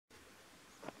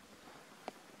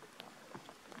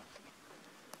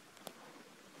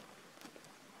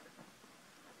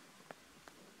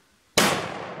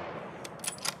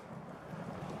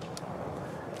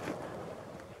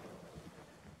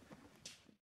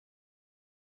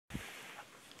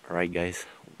Alright guys,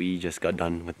 we just got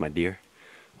done with my deer.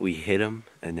 We hit him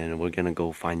and then we're gonna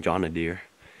go find John a deer.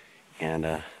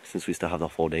 And since we still have the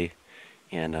full day,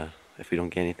 and if we don't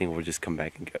get anything, we'll just come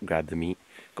back and grab the meat,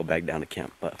 go back down to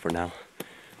camp. But for now,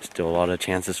 still a lot of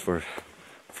chances for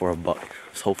a buck.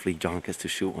 So hopefully John gets to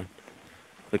shoot one.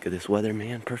 Look at this weather,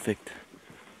 man, perfect.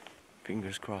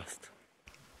 Fingers crossed.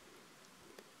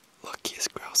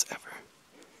 Luckiest grouse ever.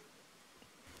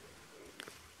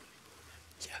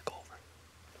 Yeah, go over.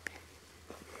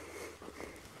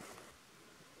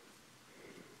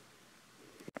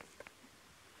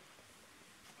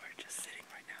 We're just sitting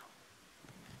right now.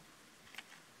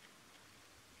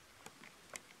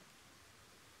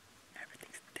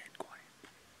 Everything's dead quiet.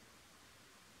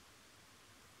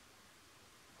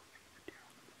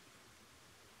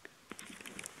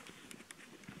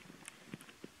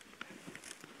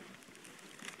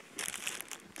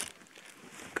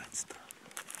 Good stuff.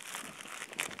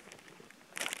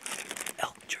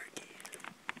 Elk jerky.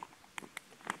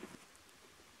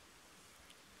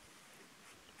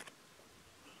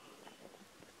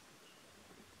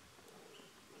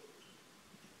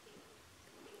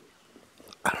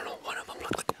 I don't know, one of them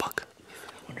looked like a buck.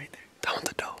 One right there. That one's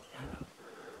a doe.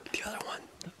 The other one,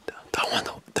 the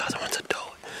other one's a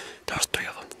doe. There's three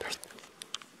of them.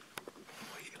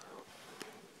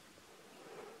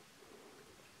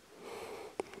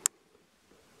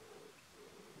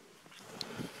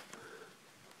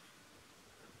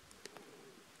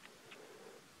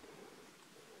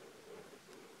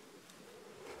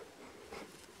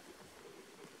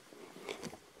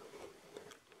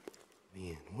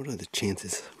 Man, what are the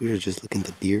chances? We were just looking at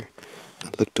the deer. I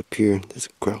looked up here, there's a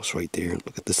grouse right there.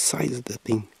 Look at the size of that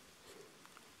thing.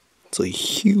 It's a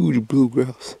huge blue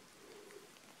grouse.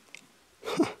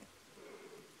 Huh.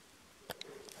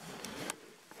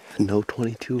 No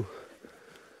 22.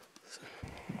 So,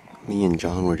 me and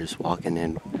John were just walking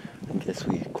in. I guess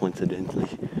we coincidentally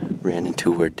ran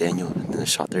into where Daniel and then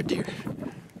shot their deer.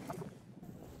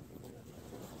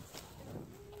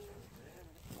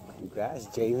 Congrats,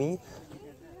 Jamie.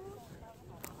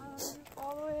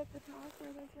 All the way at the top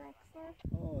where those rocks are.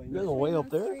 Oh, you guys are way up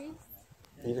there? You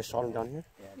guys shot him down here?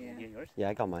 Yeah. Yeah,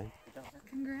 I got mine.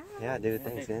 Congrats. Yeah, dude,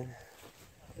 thanks, man.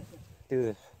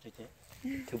 Dude,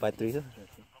 2x3s.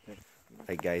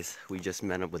 Alright, guys, we just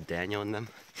met up with Daniel and them.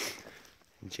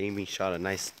 Jamie shot a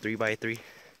nice 3x3,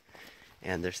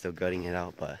 and they're still gutting it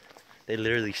out, but they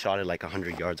literally shot it like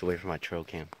 100 yards away from my trail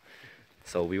cam.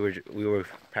 So we were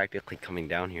practically coming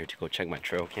down here to go check my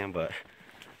trail cam, but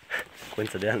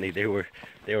coincidentally they were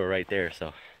right there.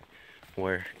 So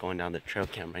we're going down the trail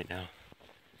cam right now.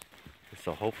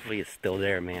 So hopefully it's still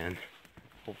there, man.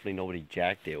 Hopefully nobody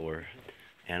jacked it or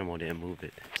animal didn't move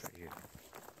it. It's right here.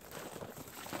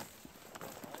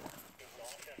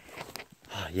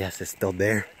 Oh, yes, it's still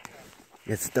there.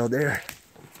 It's still there.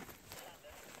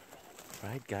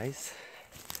 Right, guys.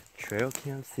 Trail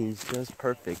cam seems just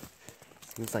perfect.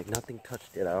 Seems like nothing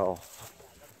touched it at all.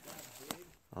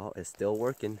 Oh, it's still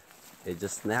working. It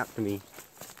just snapped me.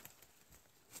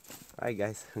 Alright,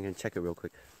 guys, I'm gonna check it real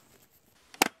quick.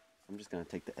 I'm just gonna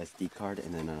take the SD card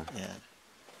and then yeah.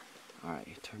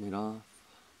 Alright, turn it off.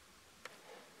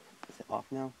 Is it off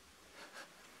now?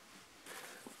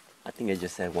 I think it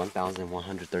just said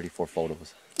 1,134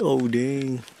 photos. Oh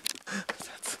dang.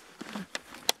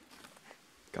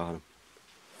 Got him.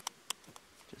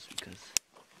 Just because.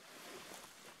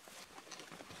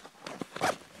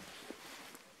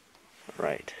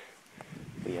 Alright.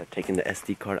 We have taken the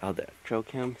SD card out of the trail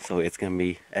cam, so it's gonna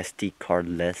be SD card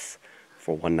less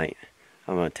for one night.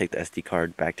 I'm gonna take the SD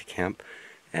card back to camp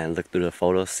and look through the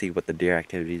photos, see what the deer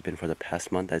activity has been for the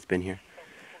past month that's been here.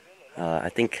 I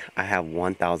think I have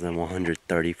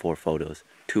 1,134 photos.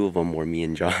 2 of them were me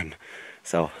and John.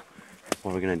 So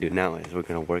what we're gonna do now is we're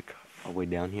gonna work our way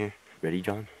down here. Ready,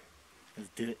 John? Let's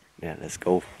do it. Yeah, let's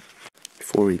go.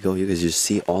 Before we go, you guys just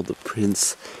see all the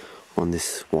prints on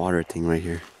this water thing right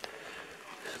here.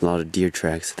 A lot of deer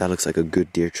tracks. That looks like a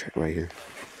good deer track right here.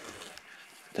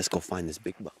 Let's go find this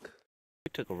big buck. We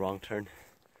took a wrong turn.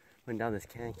 Went down this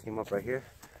canyon, came up right here.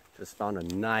 Just found a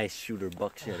nice shooter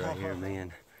buck shed right here,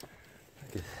 man.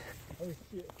 Look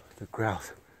at the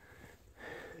grouse.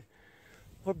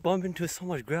 We're bumping into so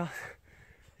much grouse.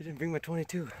 I didn't bring my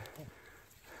 22. Oh,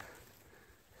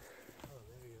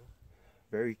 there we go.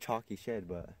 Very chalky shed,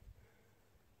 but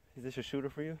is this a shooter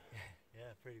for you?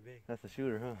 Yeah, pretty big. That's a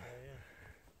shooter, huh?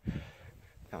 Yeah.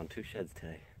 Found 2 sheds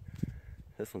today.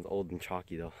 This one's old and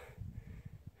chalky though.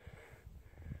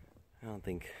 I don't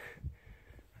think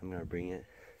I'm gonna bring it.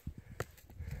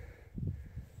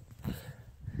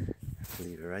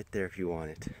 Leave it right there if you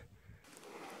want it.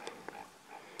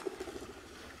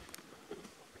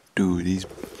 Dude, these.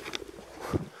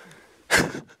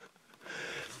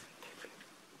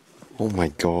 Oh my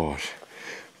gosh.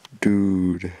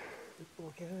 Dude.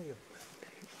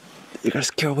 You gotta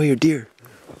scare away your deer.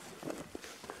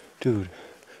 Dude,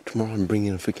 tomorrow I'm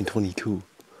bringing a freaking 22.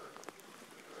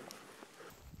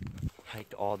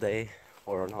 Hiked all day,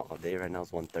 or not all day, right now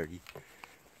it's 1:30.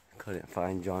 Couldn't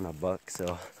find John a buck,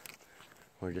 so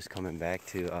we're just coming back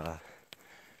to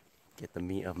get the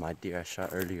meat of my deer I shot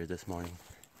earlier this morning.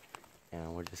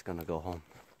 And we're just gonna go home.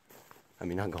 I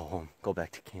mean, not go home, go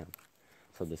back to camp.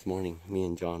 So this morning, me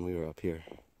and John, we were up here.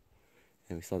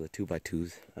 And we saw the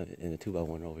 2x2s and the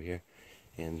 2x1 over here.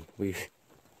 And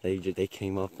they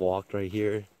came up, walked right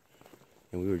here.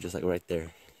 And we were just like right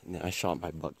there. And then I shot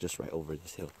my buck just right over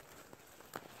this hill.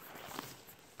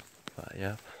 But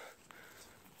yeah.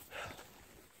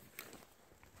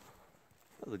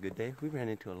 That was a good day. We ran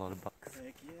into a lot of bucks.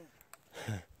 Heck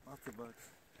yeah. Lots of bucks.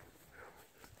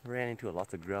 We ran into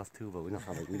lots of grouse too, but we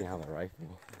didn't have a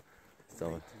rifle.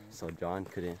 So John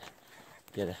couldn't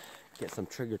get some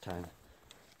trigger time.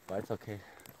 But it's okay.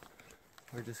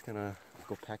 We're just gonna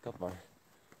go pack up our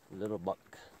little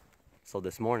buck. So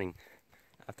this morning,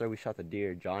 after we shot the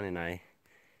deer, John and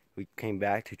we came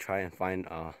back to try and find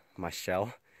my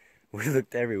shell. We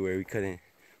looked everywhere. We couldn't.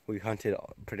 We hunted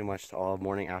pretty much all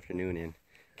morning, afternoon, and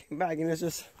came back, and it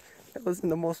was in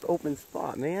the most open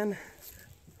spot, man.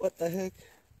 What the heck?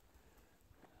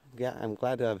 Yeah, I'm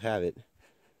glad to have it.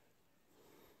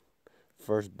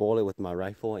 First bullet with my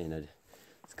rifle, and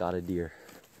it's got a deer.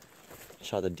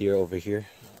 Shot the deer over here,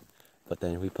 but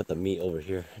then we put the meat over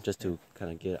here just to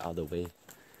kind of get it out of the way.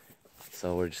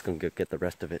 So we're just gonna get the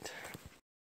rest of it.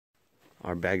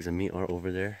 Our bags of meat are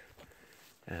over there,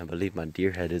 and I believe my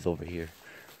deer head is over here.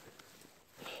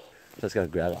 Just gotta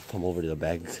grab it, come over to the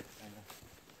bags.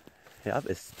 Yep,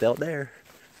 it's still there.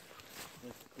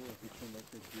 That's cool if you came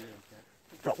up with deer like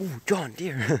that. Oh, John,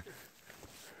 deer.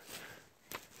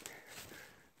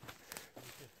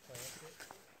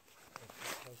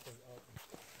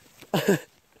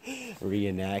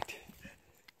 Reenact.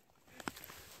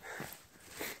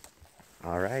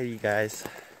 Alrighty, guys.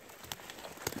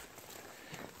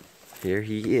 Here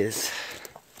he is.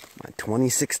 My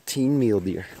 2016 mule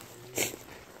deer. He's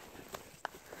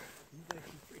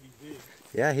actually pretty big.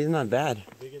 Yeah, he's not bad.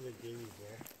 Bigger than Jamie,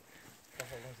 bro.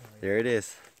 There it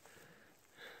is.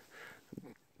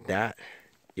 That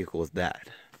equals that.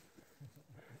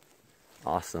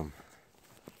 Awesome.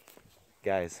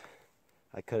 Guys,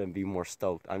 I couldn't be more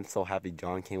stoked. I'm so happy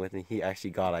John came with me. He actually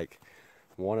got like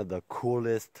one of the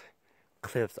coolest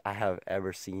clips I have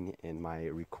ever seen in my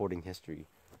recording history.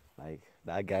 Like,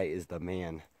 that guy is the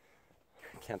man.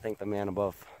 Can't thank the man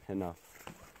above enough.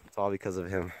 It's all because of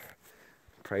him.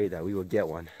 Pray that we would get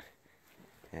one.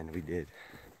 And we did.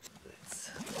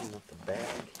 Let's open up the bag.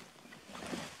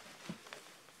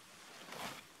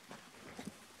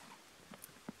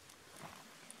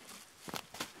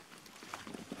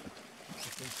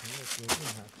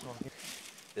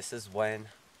 This is when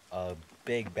a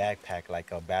big backpack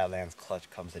like a Badlands clutch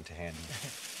comes into handy.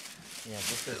 Yeah,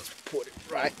 this is Just put it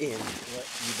right in. what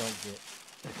you don't get.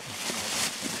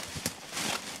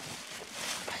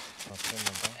 I'll turn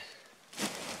my back.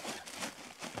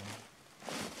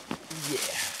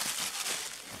 Yeah.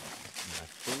 My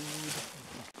food,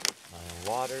 my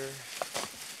water.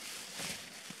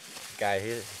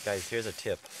 Guys, here's a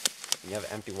tip. When you have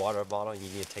an empty water bottle and you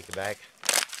need to take it back,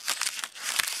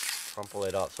 crumple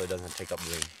it up so it doesn't take up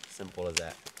room. Simple as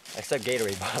that. Except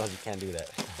Gatorade bottles, you can't do that.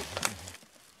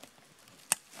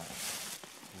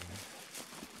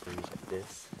 Things like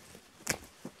this. Do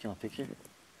you want a picture?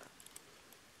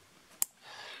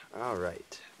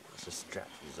 Alright, let's just strap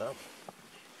these up.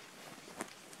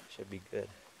 Should be good.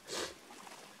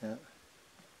 Yeah.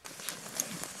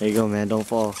 There you go, man. Don't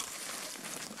fall.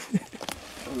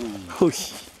 Oh,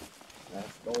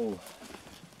 Let's go. You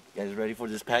guys ready for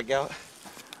this pack out?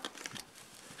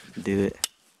 do it.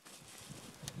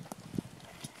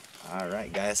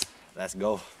 Alright guys, let's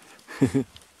go.